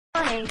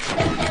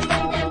money.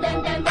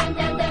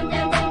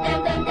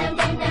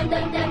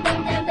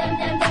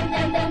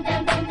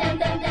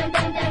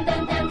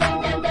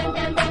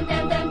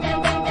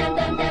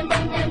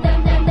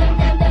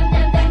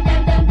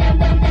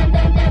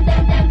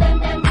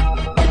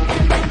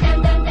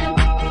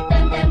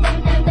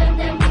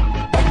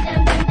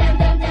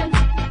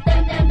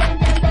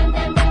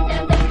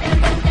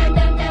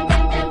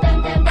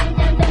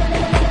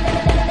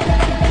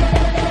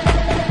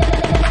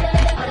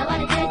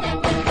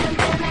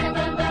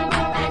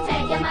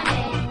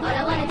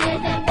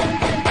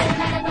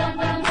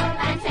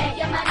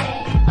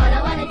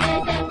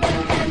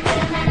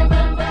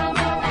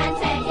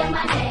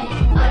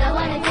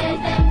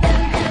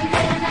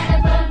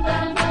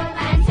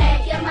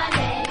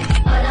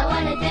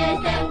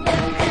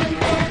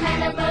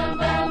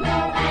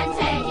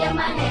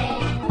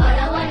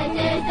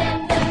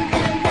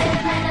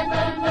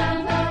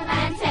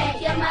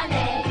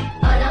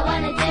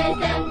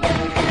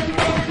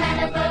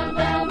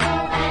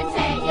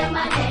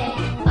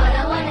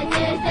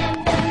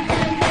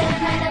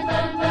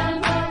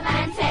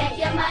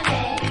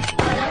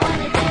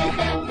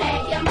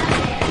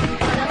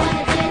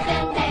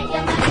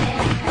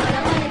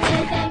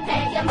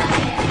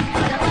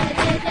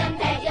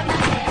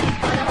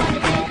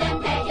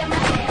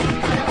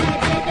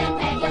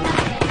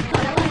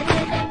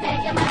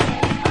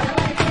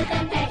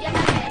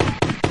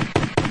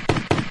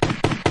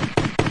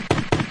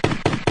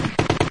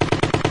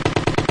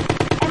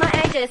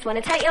 Just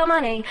wanna take your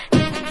money.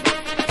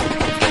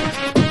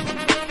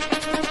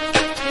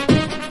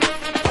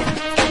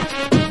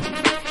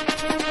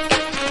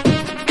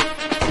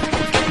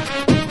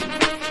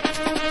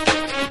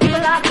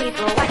 People are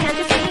people, why can't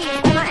you see?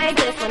 M.I.A.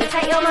 just wanna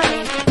take your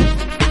money.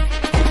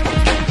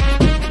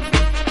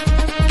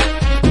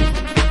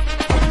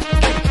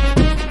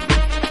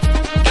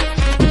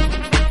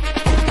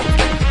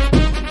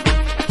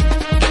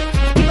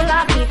 People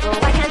are people,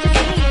 why can't you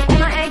see?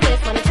 M.I.A.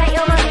 just wanna take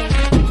your money.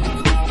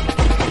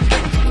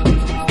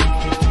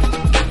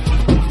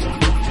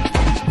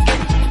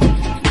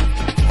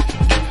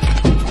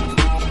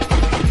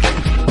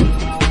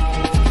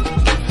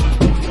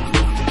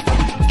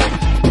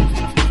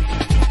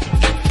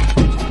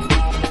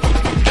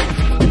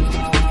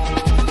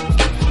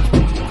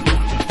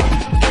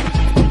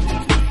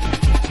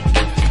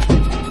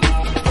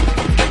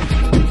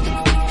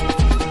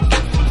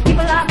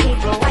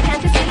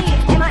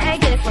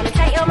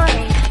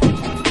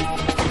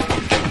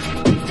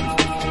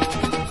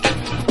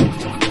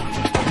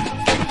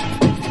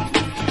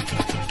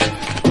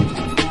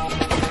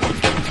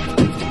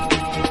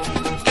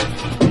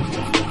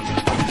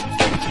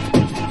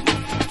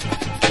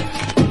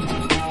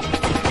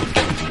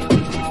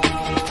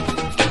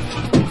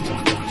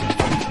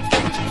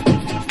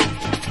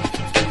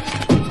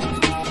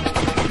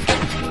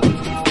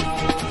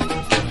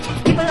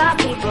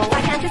 People,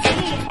 why can't you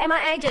see?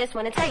 M.I.A. just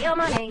wanna take your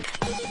money.